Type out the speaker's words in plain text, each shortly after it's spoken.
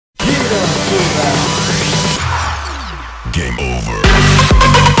Game over.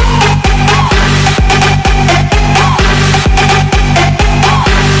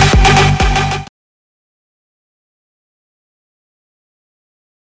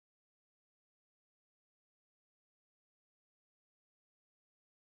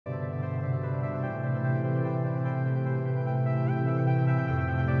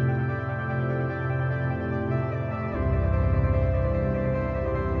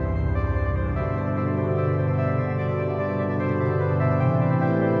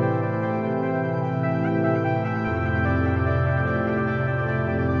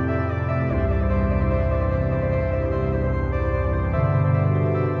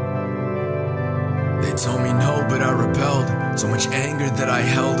 They told me no, but I rebelled. So much anger that I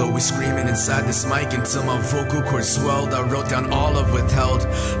held, always screaming inside this mic until my vocal cords swelled. I wrote down all I've withheld,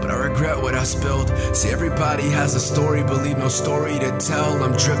 but I regret what I spilled. See, everybody has a story, but leave no story to tell.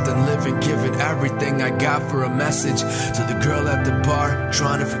 I'm drifting, living, giving everything I got for a message to the girl at the bar,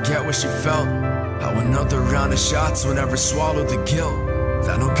 trying to forget what she felt. How another round of shots will never swallow the guilt.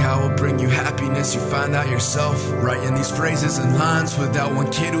 That no cow will bring you happiness, you find out yourself. Writing these phrases and lines for that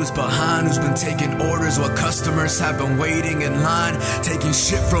one kid who's behind, who's been taking orders while customers have been waiting in line. Taking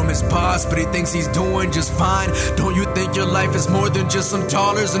shit from his boss, but he thinks he's doing just fine. Don't you think your life is more than just some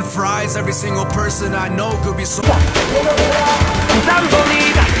dollars and fries? Every single person I know could be so...